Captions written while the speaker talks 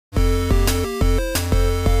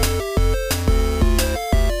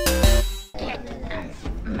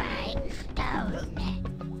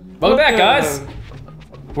Welcome back, guys.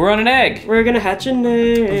 We're on an egg. We're gonna hatch an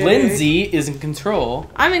egg. Lindsay is in control.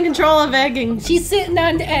 I'm in control of egging. She's sitting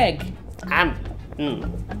on the egg. I'm.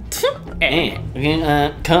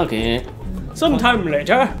 Conker. Sometime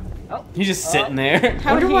later. He's just sitting there.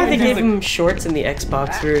 I wonder why they gave him shorts in the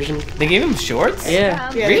Xbox version. They gave him shorts?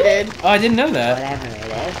 Yeah. Yeah, Really? they did. Oh, I didn't know that. Whatever it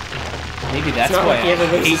is. Maybe that's It's not why like he ever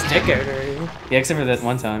I lifts hate his dick out or anything. Yeah, except for that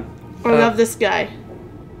one time. I love this guy.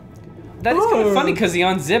 That is kind of Oh. funny because he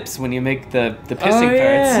unzips when you make the pissing parts.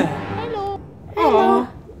 Yeah. Hello.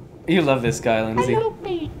 You love this guy, Lindsay.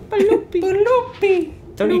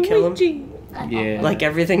 Don't you kill him? Yeah. Like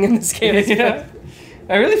everything in this game is Yeah.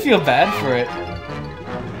 I really feel bad for it.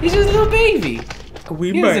 He's just a little baby.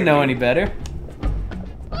 He doesn't know any better.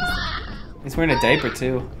 He's wearing a diaper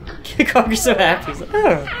too. Conker's so happy. He's like,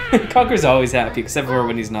 oh. Conker's always happy, except for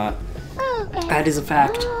when he's not. That is a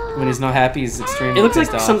fact. When he's not happy, he's extremely It looks like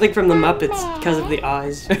pissed off. something from the Muppets because of the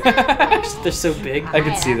eyes. They're so big I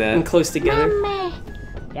could see and that. close together.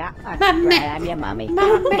 Yeah, that's right, I'm your mommy.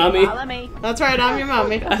 Mommy. Follow me. That's right, I'm your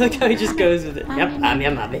mommy. I like how he just goes with it. Yep, I'm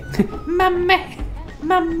your mommy. Mommy,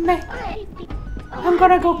 I'm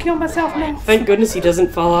gonna go kill myself now. Thank goodness he doesn't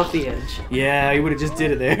fall off the edge. Yeah, he would have just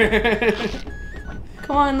did it there.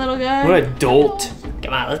 Come on, little guy. What a dolt.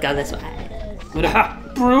 Come on, let's go this way. What a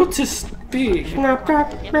Brutus pig. You That guy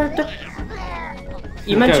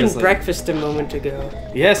mentioned was like- breakfast a moment ago.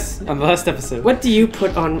 Yes, on the last episode. What do you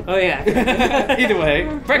put on? Oh yeah. Either way,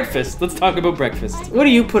 breakfast. Let's talk about breakfast. What do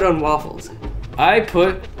you put on waffles? I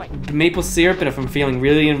put maple syrup, and if I'm feeling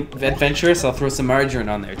really adventurous, I'll throw some margarine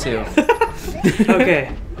on there too.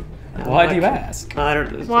 Okay. Why do you ask? I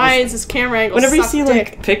don't know. Why is this camera angle Whenever you suck see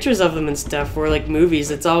dick? like pictures of them and stuff, or like movies,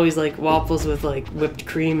 it's always like waffles with like whipped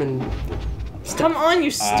cream and stuff. Come on, you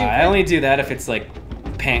stupid. I only do that if it's like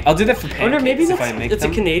I'll do that for I pancakes wonder, maybe if I make it's a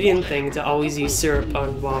them. Canadian thing to always use syrup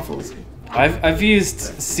on waffles. I've used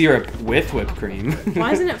syrup with whipped cream.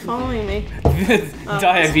 Why isn't it following me?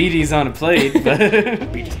 Diabetes on a plate, but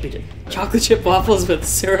Beat it. Chocolate chip waffles with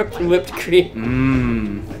syrup and whipped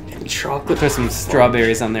cream. mmm. And chocolate. Put some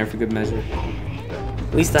strawberries on there for good measure.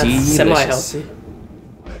 At least that's Delicious. semi-healthy.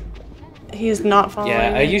 He is not following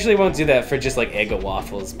Yeah, me. I usually won't do that for just like Eggo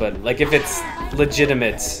waffles, but like if it's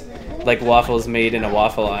legitimate, like waffles made in a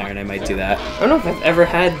waffle iron, I might do that. I don't know if I've ever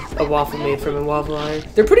had a waffle made from a waffle iron.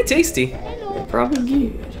 They're pretty tasty, They're probably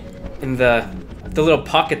good. and the little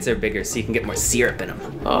pockets are bigger, so you can get more syrup in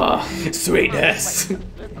them. Oh, Sweetness,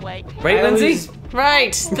 right, I Lindsay? always-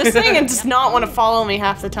 Right. This thing does not want to follow me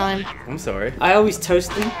half the time. I'm sorry. I always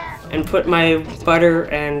toast them and put my butter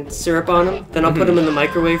and syrup on them. Then I'll put them in the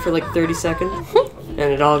microwave for like 30 seconds.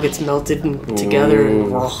 And it all gets melted and together. And,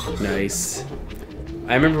 Ooh, nice.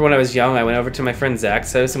 I remember when I was young, I went over to my friend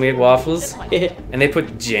Zach's house and we had waffles, and they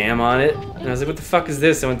put jam on it. And I was like, what the fuck is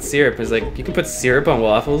this? I want syrup. I was like, you can put syrup on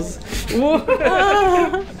waffles?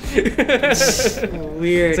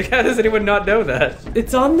 Weird. It's like, how does anyone not know that?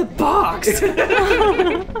 It's on the box.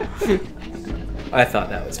 I thought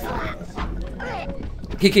that was funny.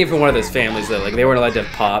 He came from one of those families that like they weren't allowed to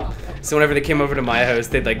have pop. So whenever they came over to my house,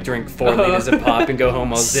 they'd like drink 4 liters of pop and go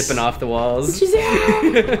home all zipping off the walls.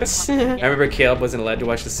 I remember Caleb wasn't allowed to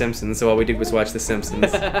watch The Simpsons, so all we did was watch The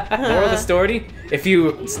Simpsons. Moral of the story? If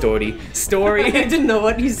you story. I didn't know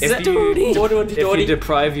what you said. If you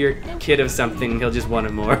deprive your kid of something, he'll just want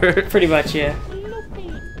it more. Pretty much, yeah.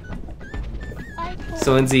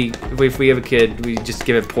 So Lindsay, if we have a kid, we just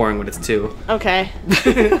give it porn when it's 2. Okay.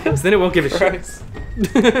 So then it won't give a shit.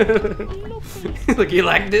 Look, you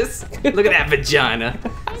like this? Look at that vagina.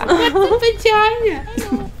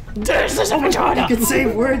 There's a vagina. You can say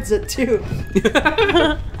words at 2.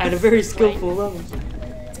 At a very skillful level.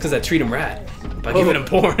 It's because I treat him right by giving him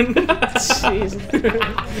porn.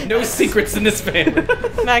 Jeez. No secrets in this family.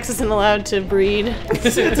 Max isn't allowed to breed.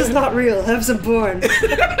 This is not real. Have some porn.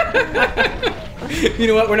 You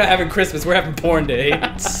know what? We're not having Christmas. We're having porn day.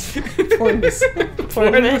 Pornmas.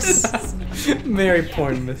 Pornmas. Merry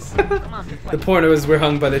pornmas. The pornos were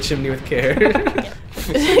hung by the chimney with care.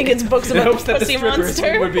 He gets books In about hopes the that the pussy strippers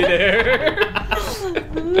monster. would be there.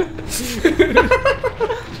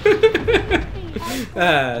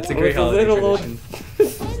 It's a great With a holiday little old- tradition.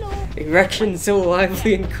 Erection so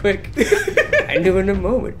lively and quick. I knew in a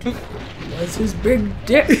moment. Was his big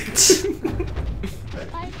dick.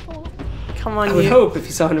 Come on, I would you. hope if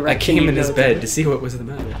you saw an I erection. came you'd in his know bed to see what was the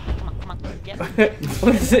matter.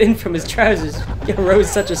 What is in from his trousers? You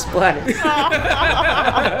rose such a splatter.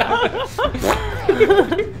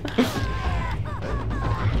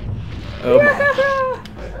 Oh my.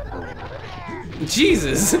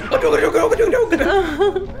 Jesus! What's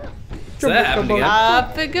that happening again?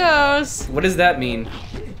 Up it goes. What does that mean?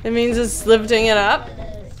 It means it's lifting it up.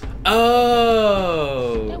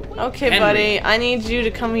 Oh. Okay, Henry. buddy. I need you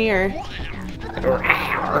to come here.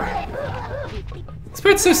 This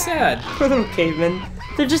part's so sad. Poor little cavemen.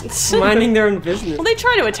 They're just minding their own business. Well, they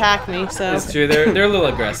try to attack me, so. That's true. They're a little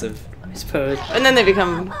aggressive. I suppose. And then they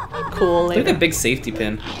become cool Look at later. that big safety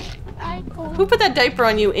pin. Who put that diaper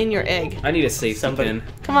on you in your egg? I need a safety pin.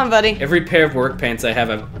 Come on, buddy. Every pair of work pants I have,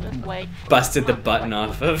 I've busted the button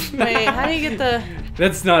off of. Wait, how do you get the...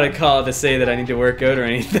 That's not a call to say that I need to work out or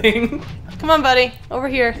anything. Come on, buddy. Over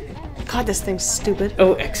here. God, this thing's stupid.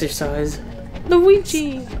 Oh, exercise.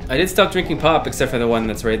 Luigi. I did stop drinking pop, except for the one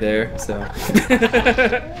that's right there, so.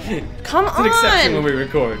 Come It's an exception when on. we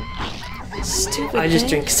record. Stupid I just thing.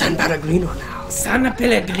 drink San Pellegrino now. San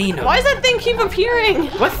Pellegrino. Why does that thing keep appearing?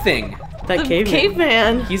 What thing? That The caveman.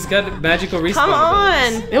 caveman. He's got magical respawn Come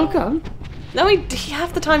abilities. on. He'll come. No, he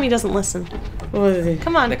half the time he doesn't listen.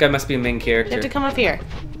 Come on. That guy must be a main You character. have to come up here.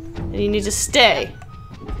 And you need to stay.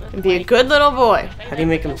 And be a good little boy. How do you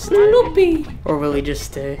make him stay? Loopy. Or will he just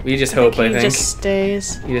stay? We just hope, I He think. just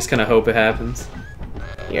stays. You just kind of hope it happens.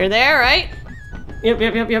 You're there, right?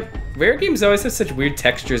 Yep. Rare games always have such weird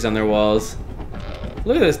textures on their walls.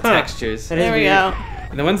 Look at those textures. That is There we weird. go.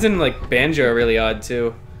 And the ones in like Banjo are really odd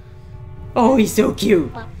too. Oh, he's so cute.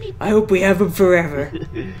 I hope we have him forever.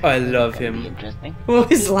 I love him. Interesting. Well,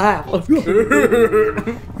 his laugh.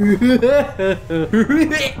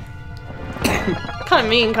 Kind of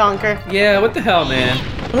mean, Conker. Yeah, what the hell, man?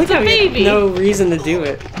 I like how he had baby. no reason to do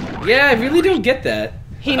it. Yeah, I really don't get that.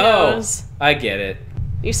 He knows. Oh, I get it.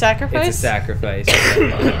 You sacrifice? It's a sacrifice.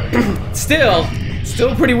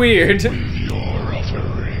 Still pretty weird.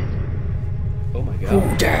 Oh my god.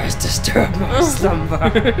 Who dares disturb my slumber?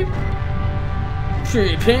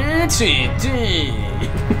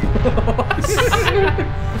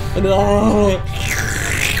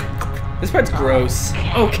 This part's gross.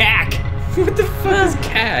 Oh, cack! What the fuck is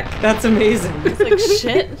cack? That's amazing. Like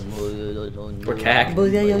shit. Or cack?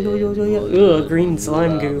 Ugh, green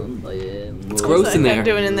slime goo. It's gross What's in that there.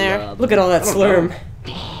 doing in there? Look at all that slurm.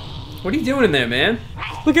 What are you doing in there, man?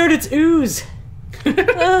 Look out, it's ooze.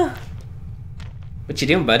 Uh, What you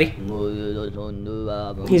doing, buddy?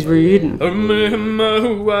 He's reading.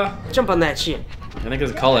 I Jump on that shit. think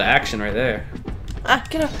there's a call to action right there.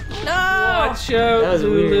 get up. No! Watch out, That was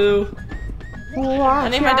Lulu. I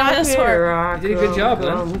need my dinosaur. You did a good job,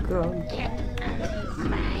 man.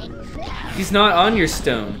 He's not on your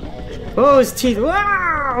stone. Oh, his teeth.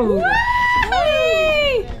 Wow!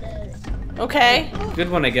 Whee! Okay. Good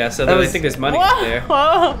one, I guess. Although I think there's money up Whoa! there.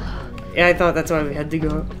 Whoa! Yeah, I thought that's why we had to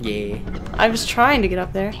go. Yeah. I was trying to get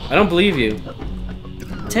up there. I don't believe you.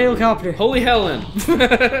 Tailcopter. Holy Helen.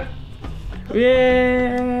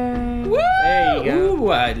 Yeah. There you go.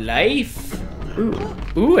 Ooh, a life. Ooh.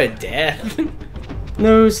 Ooh, a death.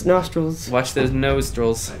 Nose, nostrils. Watch those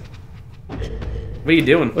nostrils. What are you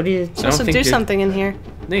doing? What do you? I don't Supposed to think do you're- something in here.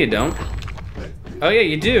 No, you don't. Oh yeah,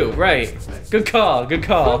 you do. Right. Good call. Good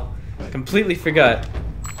call. Completely forgot.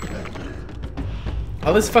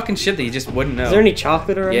 All this fucking shit that you just wouldn't know. Is there any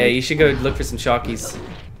chocolate around? Yeah, you should go look for some chalkies.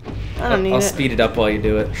 I don't need I'll it. speed it up while you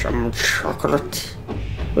do it. Some chocolate.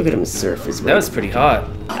 Look at him surf his way. That was pretty hot.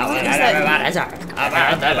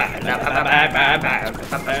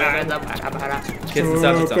 Kids and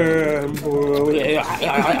stuff. It's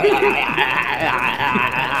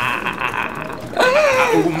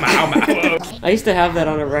I used to have that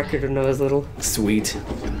on a record when I was little. Sweet.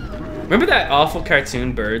 Remember that awful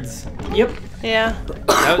cartoon Birds? Yep, Yeah.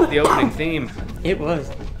 That was the opening theme. it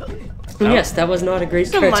was. Yes, that was not a great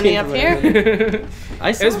Some cartoon. money up for here. It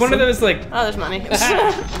I saw was one of some- those like Oh, there's money.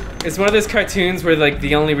 it's one of those cartoons where like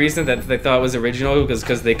the only reason that they thought it was original was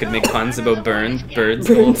because they could make puns about birds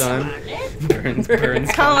the whole time. Burns. Kind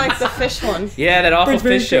of like the fish one. Yeah, that awful Birds,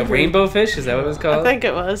 fish show, birds. Rainbow Fish. Is that what it was I called? think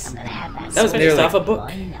it was. That was They're based like- off a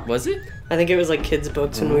book. Was it? I think it was like kids'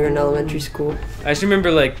 books when we were in elementary school. I just remember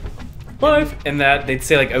like Life. in that they'd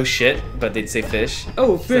say like oh shit, but they'd say fish.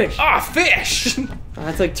 Oh, fish. Ah, fish!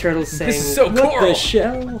 That's like turtles saying. This is so "What coral." the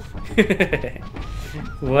shell.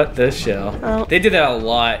 What the shell? Oh. They did that a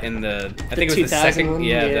lot in the. I think it was the 2000 second. one?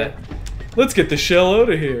 Yeah. Yeah. Let's get the shell out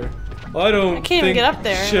of here. I don't. I can't even think get up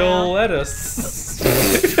there She'll now. let us.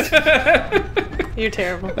 You're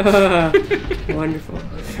terrible. Wonderful.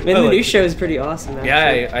 I mean, I the like new it. show is pretty awesome. Actually.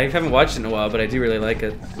 Yeah, I haven't watched it in a while, but I do really like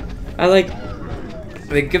it. I like.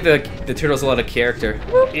 They give the turtles a lot of character.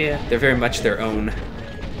 Yeah. They're very much their own.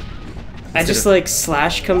 I just like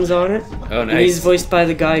Slash comes on it. Oh, And he's nice. voiced by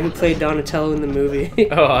the guy who played Donatello in the movie.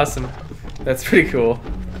 Oh, awesome. That's pretty cool.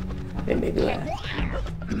 It made me laugh.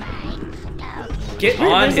 Get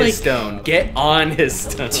Weird, on there's, his like, stone. Get on his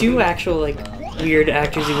stone. 2 actual like weird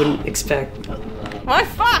actors you wouldn't expect. Why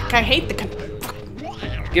fuck? I hate the.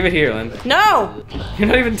 Give it here, Lynn. No! You're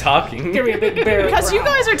not even talking. Give me a big bear. Because you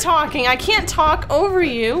guys are talking. I can't talk over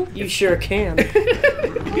you. You sure can.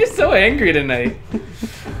 You're so angry tonight.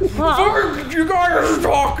 Well, You guys are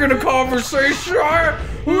talking a conversation. I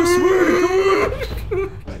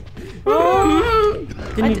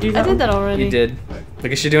Didn't you do that? I did that already. You did. I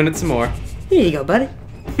guess you're doing it some more. Here you go, buddy.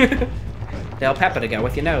 Del Pepper to go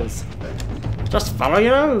with your nose. Just follow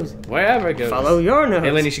your nose. Wherever it goes. Follow your nose.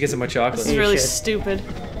 Hey, Lynn, you should get some more chocolate. This is really should. stupid.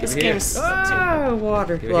 This Give it here. game is stupid. Ah,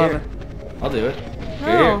 water. Give it Lava. here. I'll do it. Give it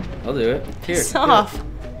No. here. I'll do it. Here. It's off.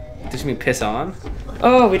 Does you mean piss on?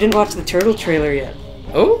 Oh, we didn't watch the turtle trailer yet.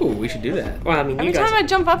 Oh, we should do that. Well, I mean, Every you guys. time I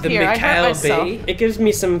jump up The here, I hurt Mikhail myself. Bay. It gives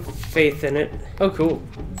me some faith in it. Oh, cool.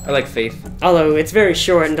 I like Faith. Although it's very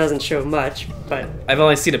short and doesn't show much, but I've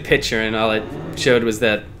only seen a picture, and all it showed was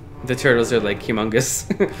that the turtles are like humongous.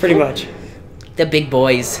 pretty much. The big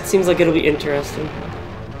boys. Seems like it'll be interesting.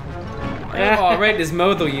 Oh, right, this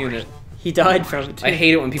modal unit. He died from it. Too. I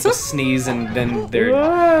hate it when people sneeze and then their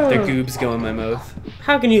Whoa. goobs go in my mouth.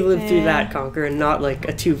 How can you live through Yeah. that, Conker, and not like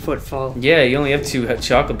a 2-foot fall? Yeah, you only have 2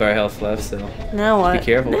 chocolate bar health left, so Now be what?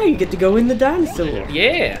 careful. Now you get to go in the dinosaur.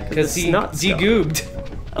 Yeah, because it's he not stuck. de-goobed.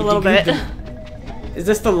 A little bit. Is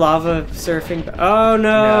this the lava surfing? Oh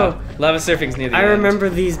no! No, lava surfing's near the I end. remember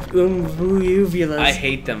these uvulas. I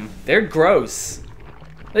hate them. They're gross.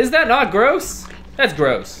 Is that not gross? That's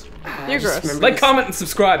gross. You're just gross. remember- Like, comment, and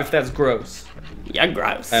subscribe if that's gross. Yeah,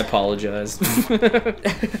 gross. I apologize.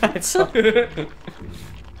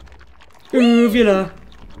 Uvula.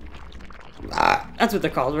 That's what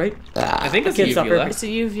they're called, right? I think it's a Can't stop uvula. It's a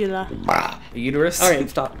uvula. A uterus? Alright,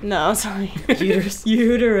 stop. No, sorry. Uterus.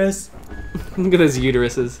 Uterus. Look at those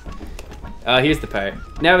uteruses. Here's the part.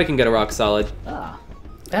 Now we can go to rock solid. Oh,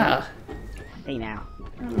 Ah. see now.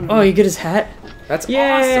 Oh, you get his hat? That's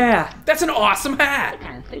Yeah! awesome. That's an awesome hat.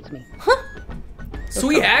 Kind of suits me.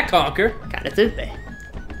 Sweet hat, Conker. Got it, did they?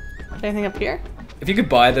 Anything up here? If you could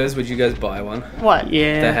buy those, would you guys buy one? What?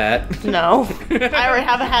 Yeah. The hat. No. I already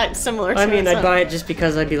have a hat similar to I mean, it, I'd so- buy it just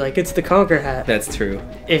because I'd be like, it's the Conker hat. That's true.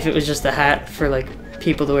 If it was just a hat for like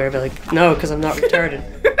people to wear, I'd be like, no, because I'm not retarded.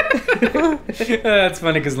 That's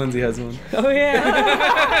funny because Lindsay has one. Oh yeah.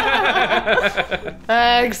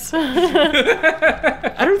 Thanks.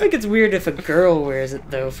 I don't think it's weird if a girl wears it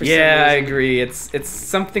though. For Yeah, I some reason. agree. It's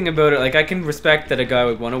something about it. Like, I can respect that a guy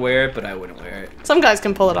would want to wear it, but I wouldn't wear it. Some guys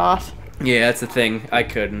can pull it off. Yeah, that's the thing. I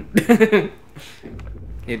couldn't.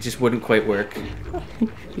 It just wouldn't quite work.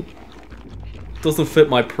 Doesn't fit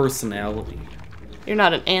my personality. You're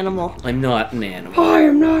not an animal. I'm not an animal. I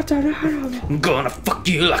am not an animal. I'm gonna fuck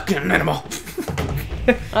you like an animal.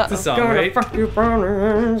 It's a song, Gonna right? fuck you from the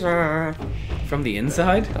inside. From the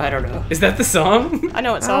inside? I don't know. Is that the song? I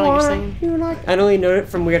know what song you're singing. You like? I only know it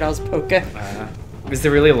from Weird Al's Polka. Is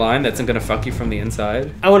there really a line that's I'm gonna fuck you from the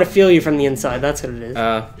inside? I want to feel you from the inside. That's what it is.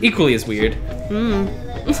 Equally as weird.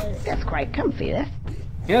 That's quite comfy, this.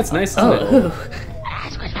 Yeah, it's nice, isn't it? Oh.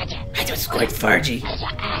 It's quite fargy.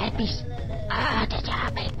 I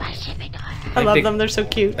love think- them. They're so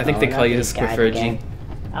cute. I think they call you the these guys Squifurgy. again.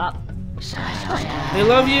 Oh. They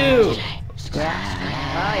love you! Yeah,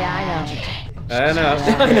 I know. I know.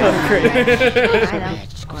 I know, great. I know.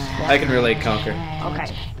 I can relate, Conker. Okay,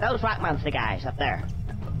 those rock monster guys up there.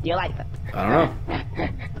 Do you like them? I don't know.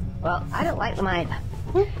 Well, I don't like them either.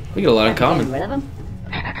 We get a lot in Get common. rid of them?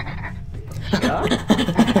 Sure.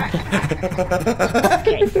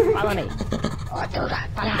 Okay, follow me.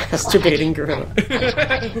 Masturbating gorilla.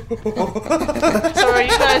 So are you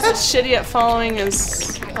guys as shitty at following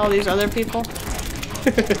as all these other people?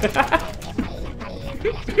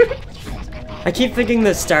 I keep thinking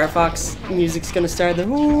the Star Fox music's gonna start. The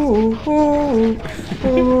ooh, ooh,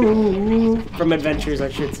 ooh, from Adventures, I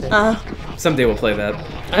should say. Someday we'll play that.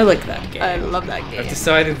 I like that game. I love that game. I've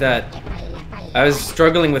decided that I was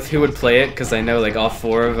struggling with who would play it because I know like all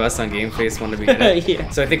 4 of us on GameFace want to be in it. Yeah.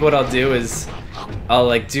 So I think what I'll do is I'll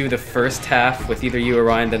like do the first half with either you or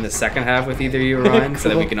Ryan, then the second half with either you or Ryan, so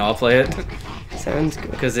that we Cool. can all play it. Sounds good.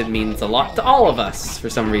 Because it means a lot to all of us for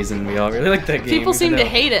some reason. We all really like that game. People seem even to though-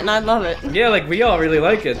 hate it, and I love it. Yeah, like we all really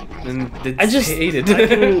like it, and it's I just hated.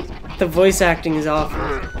 the voice acting is awful,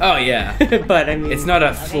 Oh yeah, but I mean, it's not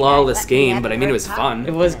a flawless game, but I mean it was It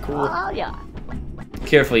fun. was cool. Oh, yeah.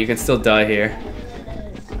 Careful, you can still die here.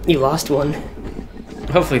 You lost one.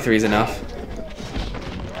 Hopefully 3's enough.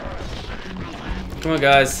 Come on,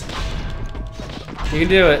 guys. You can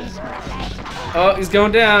do it. Oh, he's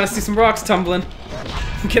going down. I see some rocks tumbling.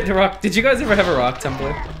 Get the rock. Did you guys ever have a rock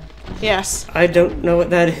tumbler? Yes. I don't know what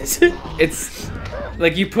that is. It's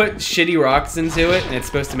Like you put shitty rocks into it, and it's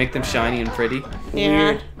supposed to make them shiny and pretty.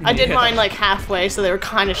 Yeah. Weird. I did Yeah. mine like halfway, so they were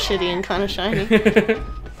kind of shitty and kind of shiny.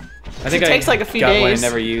 I think it takes like a few got one days. and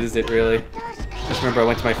never used it really. I just remember I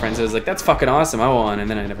went to my friends. I was like, "That's fucking awesome! I want," and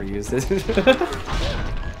then I never used it.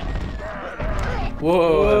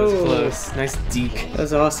 Whoa, that was close. Nice deke. That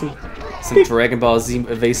was awesome. Some Dragon Ball Z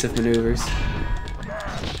evasive maneuvers.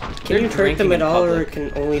 Can you hurt them drinking at in all, or public.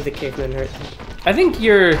 can only the cavemen hurt them? I think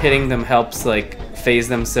your hitting them helps like phase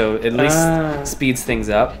them, so at least speeds things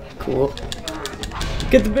up. Cool.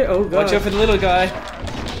 Get the bit. Oh god. Watch out for the little guy.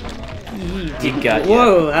 He got you.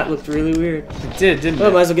 Whoa, that looked really weird. It did, didn't Well,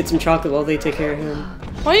 I might it? as well get some chocolate while they take care of him.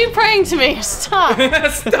 Why are you praying to me? Stop.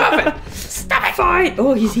 Stop it! Stop it! Fine.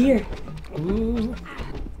 Oh, he's here. Ooh.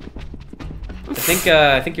 I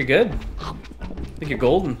think you're good. I think you're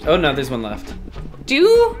golden. Oh no, there's one left.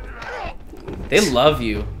 Do They love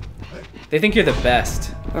you. They think you're the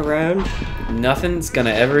best. Around. Nothing's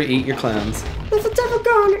gonna ever eat your clowns. Nothing's ever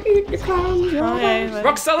gonna eat your clowns. okay.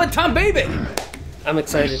 Rock solid Tom Baby! I'm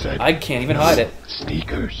excited. I can't even hide it.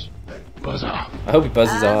 Sneakers. Buzz off. I hope he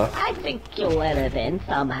buzzes off. I think you'll let it in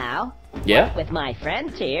somehow. Yeah? With my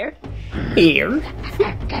friends here. Here.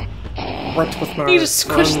 What's with my You just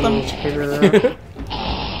squish them.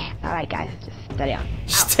 Alright, guys, just steady on.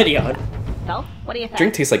 Steady on. So, what do you think?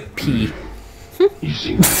 Drink tastes like pee. You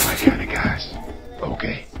seem like my kind of guys.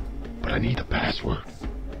 Okay. But I need the password.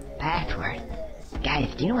 Password.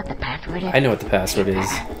 Guys, do you know what the password is? I know what the password is.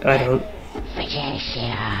 I don't.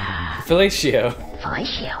 Felicia. Fellatio.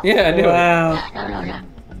 Felicia. Yeah, I knew Wow. No. it.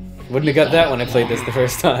 Wouldn't have got that when I played this the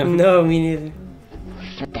first time. No, me neither.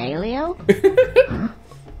 Fidelio?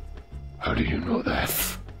 How do you know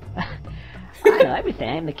that? I know everything.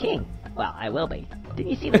 I'm the king. Well, I will be. Did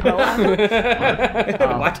you see the prologue?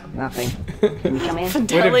 Oh, What? Nothing. Can you come in? Way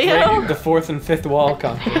to break Delio? the fourth and fifth wall,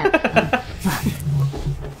 Conker.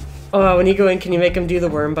 Oh, when you go in, can you make him do the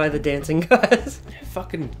worm by the dancing guys?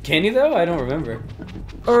 Fucking, can you though? I don't remember.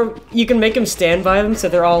 Or you can make them stand by them so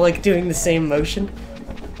they're all like doing the same motion.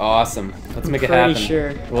 Awesome. Let's make it pretty happen.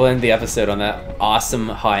 sure. We'll end the episode on that awesome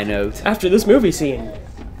high note. After this movie scene.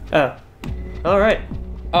 Oh. Alright.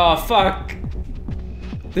 Oh, fuck.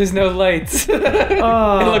 There's no lights. It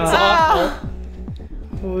Oh, looks awful.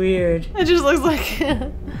 weird. It just looks like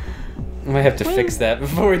it's I might have to fix that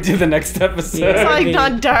before we do the next episode. Yeah. like mean-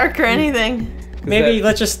 not dark or anything. Maybe that-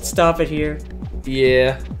 let's just stop it here.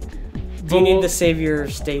 Yeah. Do you need to save your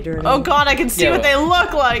state or anything? Oh god, I can see Yeah, what they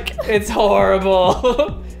look like. It's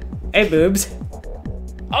horrible. Hey, boobs.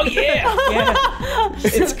 Oh, yeah. Yeah.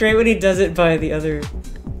 It's great when he does it by the other.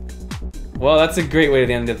 Well, that's a great way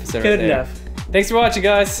to end the episode. Good right there. enough. Thanks for watching,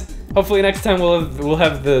 guys. Hopefully next time we'll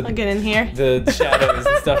have I'll the get in here. shadows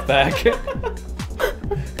and stuff back.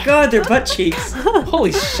 God, their butt cheeks.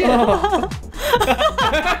 Holy shit. Oh.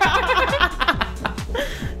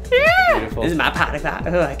 Beautiful. This is my potty pot.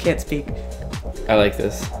 Oh, I can't speak. I like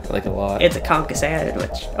this. I like it a lot. It's a Conker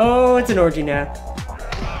sandwich. Oh, it's an orgy now.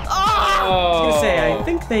 Oh! I was gonna say, I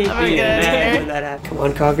think they'd I'm be gonna get mad here. when that happened. Come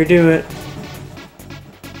on, Conker, do it.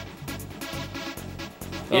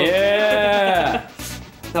 Yeah.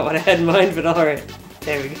 Not what I had in mind, but alright.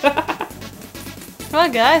 There we go. Come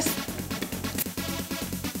on, guys.